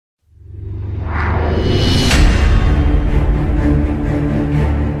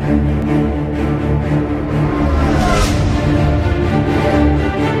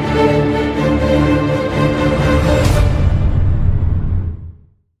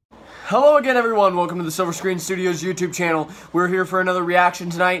Hello again, everyone. Welcome to the Silver Screen Studios YouTube channel. We're here for another reaction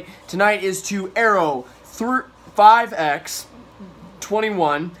tonight. Tonight is to Arrow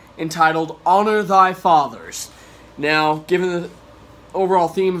 5X21, entitled Honor Thy Fathers. Now, given the overall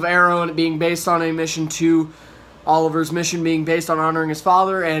theme of Arrow and it being based on a mission to Oliver's mission being based on honoring his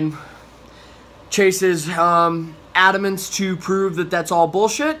father, and Chase's adamance to prove that that's all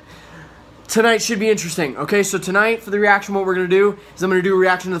bullshit, tonight should be interesting. Okay, so tonight for the reaction, what we're going to do is I'm going to do a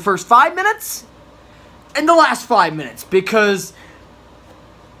reaction to the first 5 minutes and the last 5 minutes, because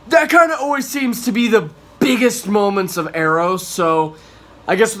that kind of always seems to be the biggest moments of Arrow. So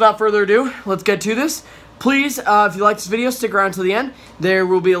I guess without further ado, let's get to this. Please, if you like this video, stick around till the end. There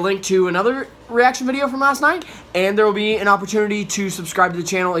will be a link to another reaction video from last night, and there will be an opportunity to subscribe to the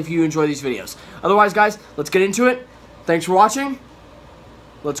channel if you enjoy these videos. Otherwise, guys, let's get into it. Thanks for watching.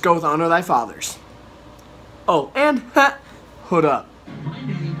 Let's go with Honor Thy Fathers. Oh, and hood up. My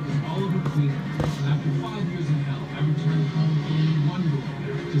name is Oliver Queen. After 5 years in hell, I returned home with only one goal: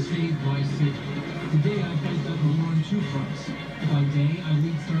 to save my city. Today I fight that war on two fronts. By day, I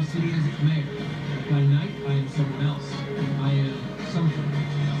lead Star City as its mayor. By night, I am someone else. I am something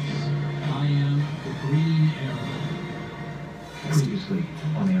else. I am the Green Arrow. Previously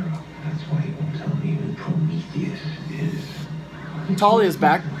on Arrow, that's why he won't tell me who Prometheus is. Talia's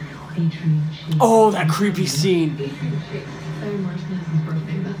back. Oh, that creepy scene.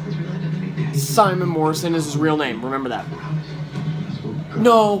 Simon Morrison is his real name. Remember that.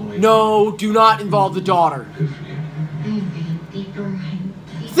 No, no, do not involve the daughter.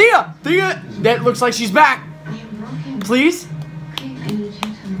 Thea! Thea! That looks like she's back. Please?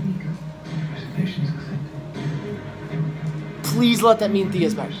 Please let that mean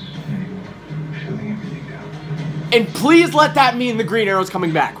Thea's back. And please let that mean the Green Arrow's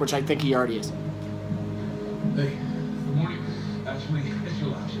coming back, which I think he already is. Hey, good morning. Actually, it's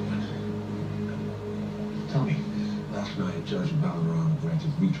your last one. Tell me, last night Judge Balaram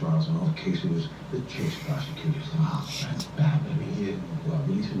granted retrials on all the cases that Chase prosecutors. Oh, that's bad. I mean, he didn't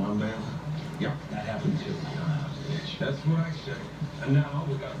release him on bail? Yeah, that happened too. That's what I said. And now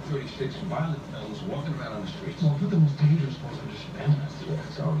we got 36 violent felons walking around on the streets. Well, put the most dangerous ones under surveillance. Yeah,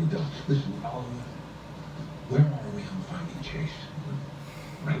 it's already done. Listen, Oliver, where are we on finding Chase?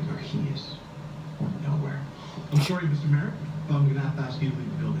 Right where he is. Nowhere. I'm sorry, Mr. Merrick, but I'm going to have to ask you to leave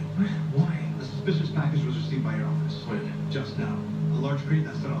the building. Why? A suspicious package was received by your office. When? Just now. A large crate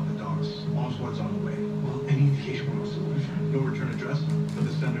that set off the docks. All squad's on the way. Well, any indication we're also losing? No return address, but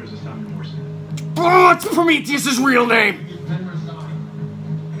the sender is a Simon Morrison. Oh, it's Prometheus' real name! Pen or sign?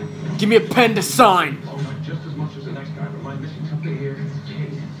 Give me a pen to sign. Oh, not just as much as the next guy, but am I missing something here?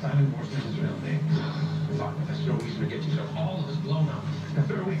 Chase, Simon Morrison is his real name. Fuck, that's no reason to get yourself all of this blown up.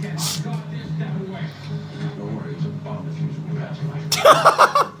 Third weekend, got this step away. Don't worry, it's a bomb diffuser we passed by.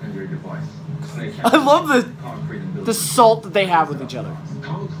 And your device. I love the salt that they have with each other.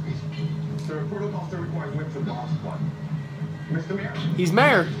 Concrete. There are protocols that require whip for bomb squad. Mr. Mayor? He's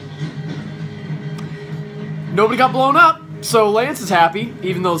mayor. Nobody got blown up, so Lance is happy,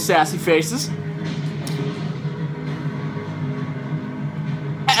 even though sassy faces.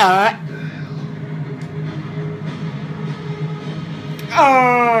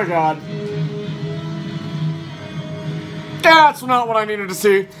 Oh, God. That's not what I needed to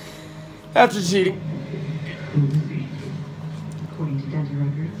see. After cheating. According to dental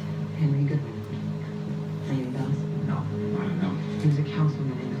records, Henry Goodman. Are you Bells? No, I don't know. He was a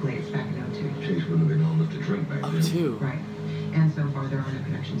councilman in the Glades back in 02. Chase wouldn't have been old enough to drink back then. Two. Right. And so far, there are no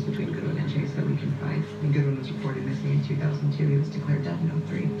connections between Goodwin and Chase that we can find. When Goodwin was reported missing in 2002, he was declared dead in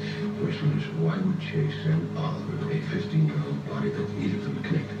 03. Question is, why would Chase send Oliver a 15-year-old body that neither of them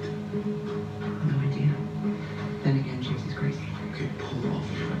connected to? No idea. Then again, Chase is crazy. Okay, pull off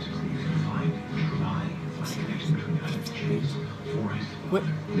the forensics that you can find. Try and find a connection between either Chase or his What?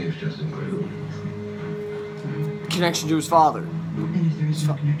 father. Name's just incredible. Connection to his father. And if there is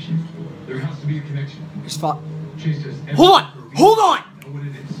no connection, There has to be a connection. His father. Chase says Hold on! Hold on! know what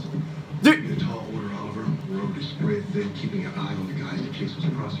it is. There In a tall order, Oliver, road is spread, then keeping an eye on the guys that Chase was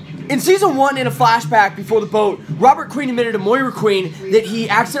prosecuting. In season 1, in a flashback before the boat, Robert Queen admitted to Moira Queen that he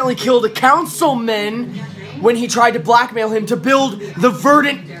accidentally killed a councilman when he tried to blackmail him to build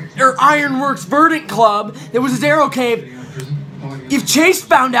the Ironworks Verdant Club that was his Arrow Cave. If Chase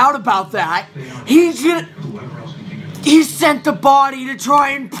found out about that, he sent the body to try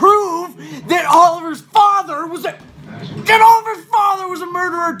and prove that Oliver's father was a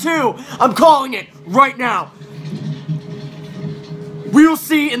murderer too. I'm calling it right now. We will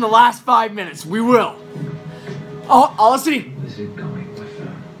see in the last 5 minutes. We will. Oh, Olicity. Is it going with,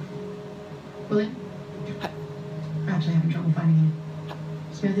 William? We're actually having trouble finding him.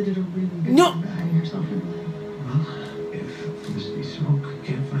 You guys did a really good No. job of hiding yourself in the way. Well, if Mr. Smoke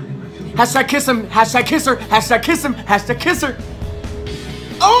can't find him, I feel Hashtag kiss him. Hashtag kiss her. Hashtag kiss him. Hashtag kiss her.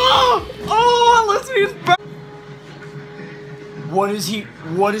 Oh! Oh! Listen, he's back. What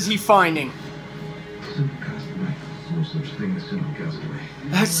is he finding? simple castaway. No such thing as simple castaway.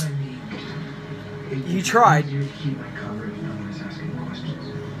 That's. You know what I mean? He tried. It's easier to keep my cover if no one is asking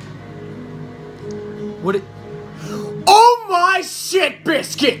questions. What it. Oh my shit,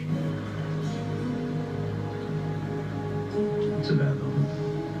 biscuit! It's a bad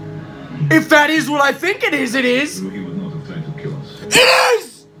omen. If that is what I think it is, it is. He would not have tried to kill us. It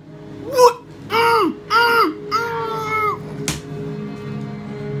is! What?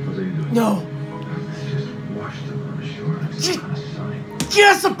 What are you doing? No. Just washed them on the shore like some kind of sign.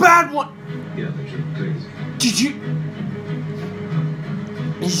 Yes, a bad one! Yeah, but you're crazy. Did you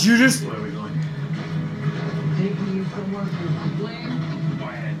just. Where are we going? Taking you somewhere to explain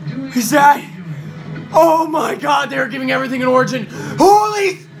why I do it. Is that. Oh my god, they're giving everything an origin.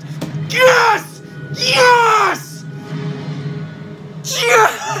 Holy. Yes! Yes!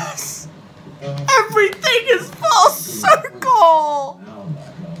 Yes! Everything is full circle!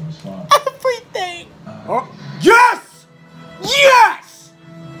 Everything! Oh. Yes! Yes!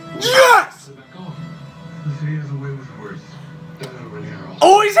 Yes! The city has a way with words. Don't know really how else.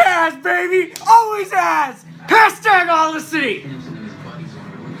 Always has, baby! Always has! Hashtag all the city! When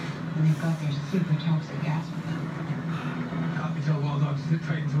they've got their super toxic gas with them. Copy, tell Wild Dog to sit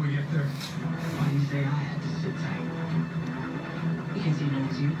tight until we get there. Why do you say I had to sit tight? Because he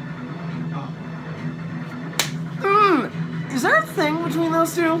knows you. Is there a thing between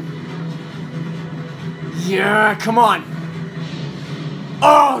those two? Yeah, come on.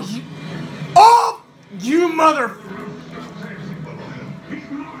 Oh, you mother.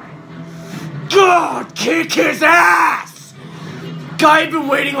 God, kick his ass! Guy, I've been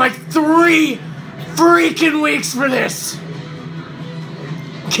waiting like 3 freaking weeks for this.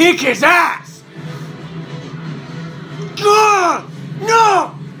 Kick his ass! Ugh!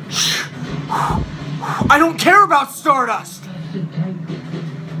 No! I don't care about Stardust.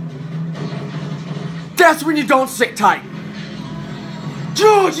 That's when you don't sit tight.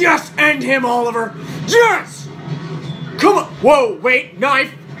 Oh, yes! End him, Oliver! Yes! Come on! Whoa, wait,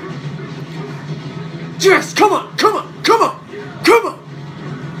 knife! Yes! Come on! Come on! Come on! Come on!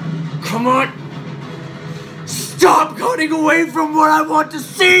 Come on! Stop cutting away from what I want to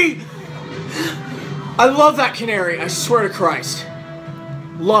see! I love that canary, I swear to Christ.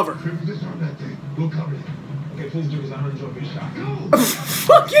 Love her. Disarm that thing. We'll cover it. Okay, please do, because I'm gonna drop your shot. Go!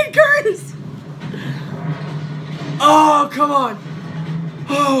 Fucking Curtis! Oh, come on.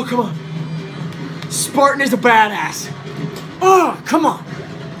 Oh, come on. Spartan is a badass. Oh, come on.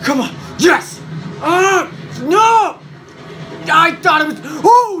 Come on. Yes! No! I thought it was...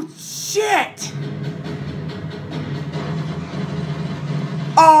 Oh, shit!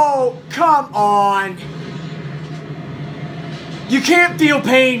 Oh, come on. You can't feel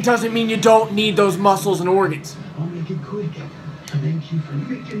pain doesn't mean you don't need those muscles and organs. I'll make it quick. Thank you for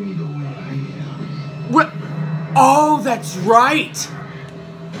making me the way I am. What? Oh, that's right.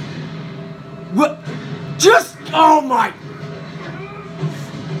 What? Just, oh my.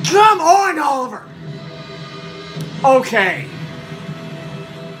 Come on, Oliver. Okay.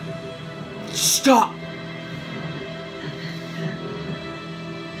 Stop.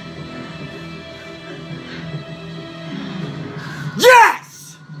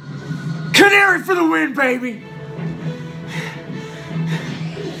 Yes! Canary for the win, baby.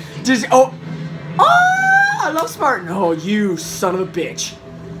 Does, oh. Oh, I love Spartan. Oh, you son of a bitch.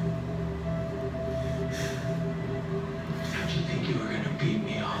 How'd you think you were gonna beat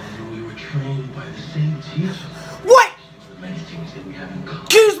me, Oliver? We were trained by the same teacher. What? The many things that we have in common.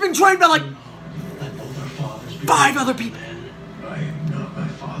 Q's been trained by like Let both our fathers be 5 other people. I am not my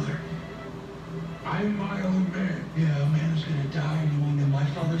father. I'm my own man. Yeah, a man who's gonna die knowing that my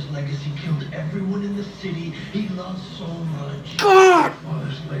father's legacy killed everyone in the city he loves so much. God!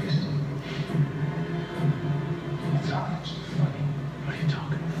 Father's legacy. It's almost funny. What are you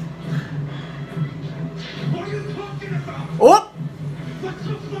talking about? What are you talking about? Oh! What's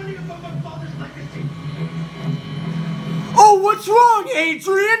so funny about my father's legacy? Oh, what's wrong,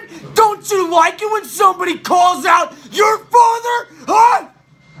 Adrian? Don't you like it when somebody calls out your father? Huh?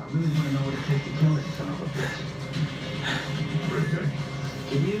 I really want to know what it takes to kill this son of a bitch.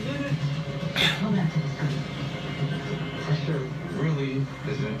 Give me a minute. Come back to the sun. Pressure really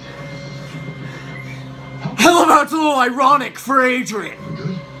isn't. I love how it's a little ironic for Adrian. We're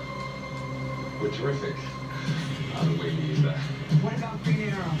good. We're terrific. How do we use that? What about Green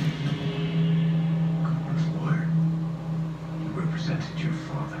Arrow? Wire. represented your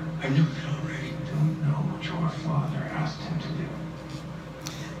father. I knew it already. You don't know what your father asked him to do.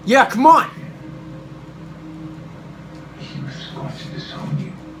 Yeah, come on. He was going to disown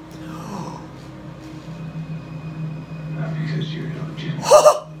you. Not because you're illegitimate.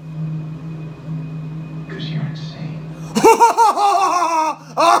 Because you're insane.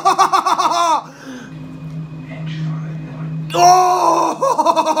 And your father knew it. Oh!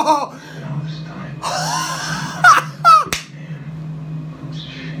 And all this time, man, I was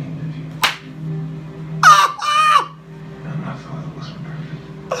ashamed of you. And my father wasn't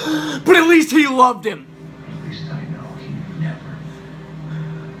perfect. But at least he loved him. At least I know he never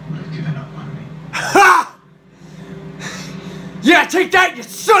would have given up on me. Ha! Yeah, take that, you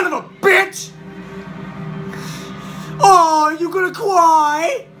son of a bitch! Oh, you gonna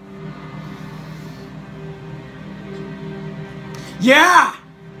cry? Yeah!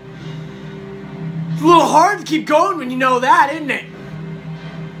 It's a little hard to keep going when you know that, isn't it?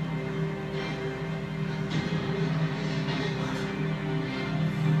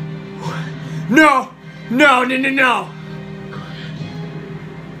 No! No, no, no, no!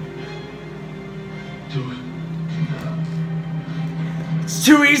 Do it. It's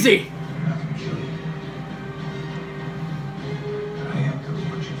too easy! I'm not gonna kill you. But I am gonna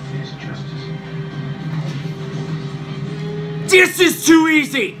put you face justice. This is too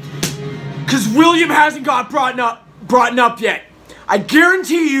easy! Cause William hasn't got brought up yet. I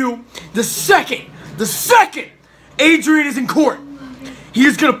guarantee you, the second Adrian is in court, he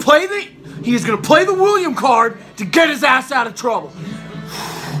is gonna play the William card to get his ass out of trouble.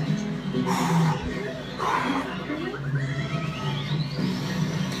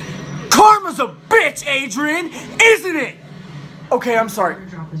 Karma's a bitch, Adrian, isn't it? Okay, I'm sorry.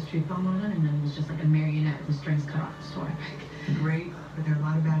 Dropped this tree bomb on it, and then it was just like a marionette with the strings cut off. So I great, but there are a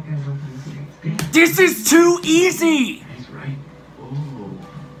lot of bad guys left on the streets. This is too easy. He's right. Oh,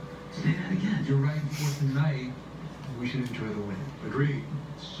 say that again. You're right. For tonight, we should enjoy the win. Agreed.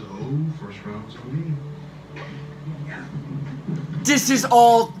 So, first round's on me. This is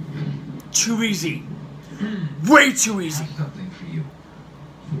all too easy. Way too easy. I have something for you.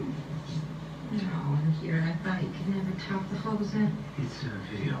 No, here I thought you could never top the hose in. It's a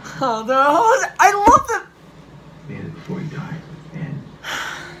video. Oh, the hose. I love them. Made it before he died. And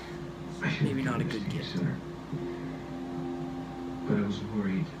I should Maybe not a good gift gift. sooner. But I was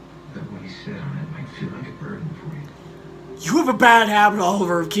worried that what he said on it might feel like a burden for you. You have a bad habit,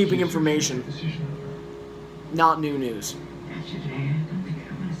 Oliver, of keeping Please information. make a decision. Not new news. After today, I don't think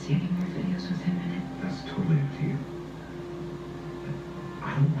I want to see any more videos with him in it. That's totally up to you. But I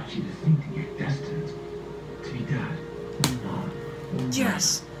don't want you to think that you're destined to be dad or mom. Or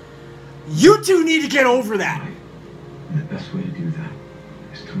Yes. You two need to get over that. wife. And the best way to do that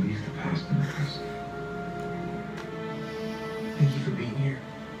is to leave the past in the present. Thank you for being here.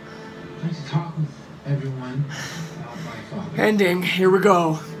 I'd like to talk with everyone about my father. Ending. Here we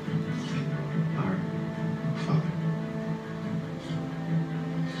go. Our father.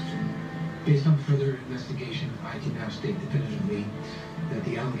 Based on further investigation, I can now state definitively that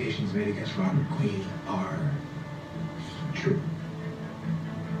the allegations made against Robert Queen are true.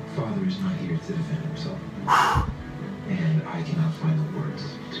 Father is not here to defend himself. And I cannot find the words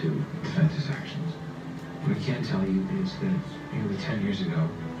to defend his actions. What I can tell you is that nearly 10 years ago,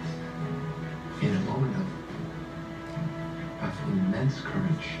 in a moment of immense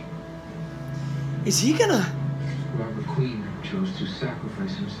courage, Is he gonna... Robert Queen chose to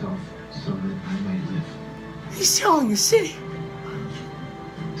sacrifice himself so that I might live. He's selling the city.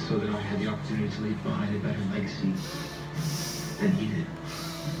 So that I had the opportunity to leave behind a better legacy than he did.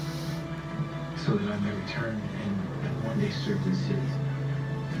 So that I might return and one day serve this city.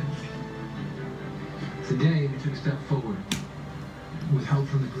 Today, we took a step forward. With help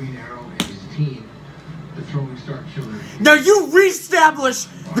from the Green Arrow and his team, the Throwing Star Killer... Now you reestablish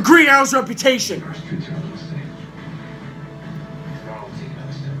the Green Arrow's reputation. Our streets are unsafe. Now we'll take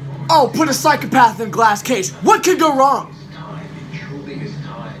another step forward. Oh, put a psychopath in a glass case. What could go wrong? It's time, it truly is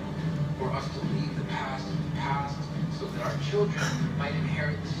time, for us to leave the past in the past so that our children might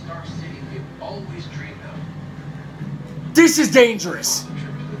inherit the star city we've always dreamed of. This is dangerous.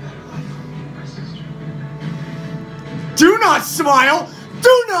 Contribute to the better life for me and my sister. Do not smile.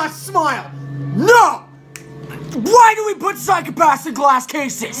 Do not smile. No. Why do we put psychopaths in glass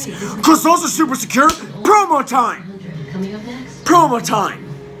cases? Because those are super secure. Promo time. Coming up next. Promo time.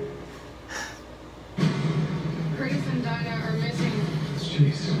 Grace and Dinah are missing.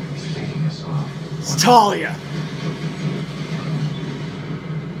 Jeez, he's taking us off. It's Talia.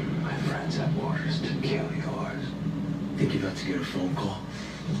 My friends have orders to kill yours. Think you're about to get a phone call?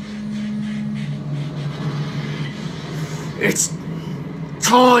 It's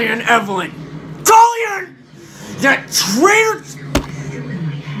Tully and Evelyn. Tully! That traitor!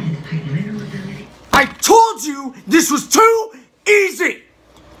 I told you this was too easy!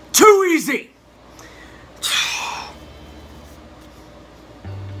 Too easy!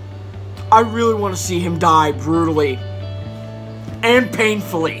 I really want to see him die brutally. And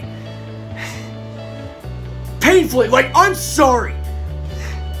painfully. Painfully, like, I'm sorry.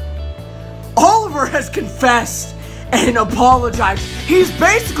 Oliver has confessed and apologized. He's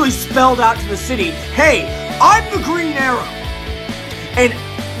basically spelled out to the city, hey, I'm the Green Arrow. And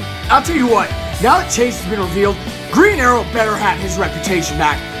I'll tell you what, now that Chase has been revealed, Green Arrow better have his reputation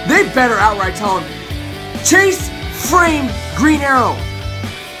back. They better outright tell him, Chase framed Green Arrow.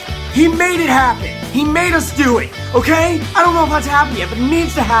 He made it happen. He made us do it, okay? I don't know if that's happened yet, but it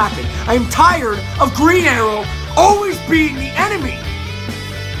needs to happen. I'm tired of Green Arrow always being the enemy.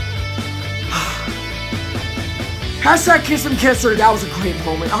 Hashtag kiss him kisser. That was a great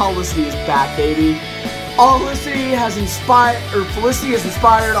moment. Felicity is back, baby. Felicity has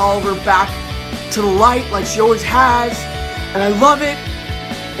inspired Oliver back to the light like she always has. And I love it.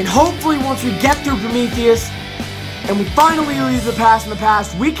 And hopefully once we get through Prometheus and we finally leave the past in the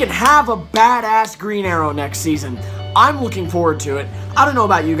past, we can have a badass Green Arrow next season. I'm looking forward to it. I don't know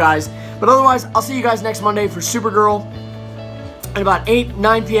about you guys, but otherwise, I'll see you guys next Monday for Supergirl at about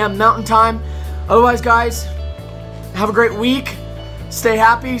 9 p.m. Mountain Time. Otherwise, guys, have a great week. Stay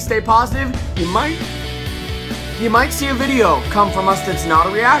happy, stay positive. You might see a video come from us that's not a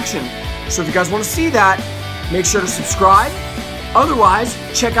reaction. So if you guys want to see that, make sure to subscribe. Otherwise,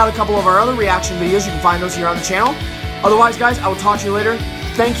 check out a couple of our other reaction videos. You can find those here on the channel. Otherwise, guys, I will talk to you later.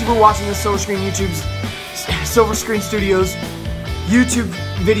 Thank you for watching this Silver Screen Studios YouTube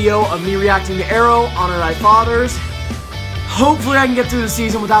video of me reacting to Arrow, Honor Thy Fathers. Hopefully I can get through the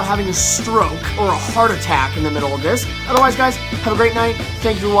season without having a stroke or a heart attack in the middle of this. Otherwise, guys, have a great night.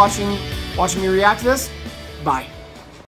 Thank you for watching me react to this. Bye.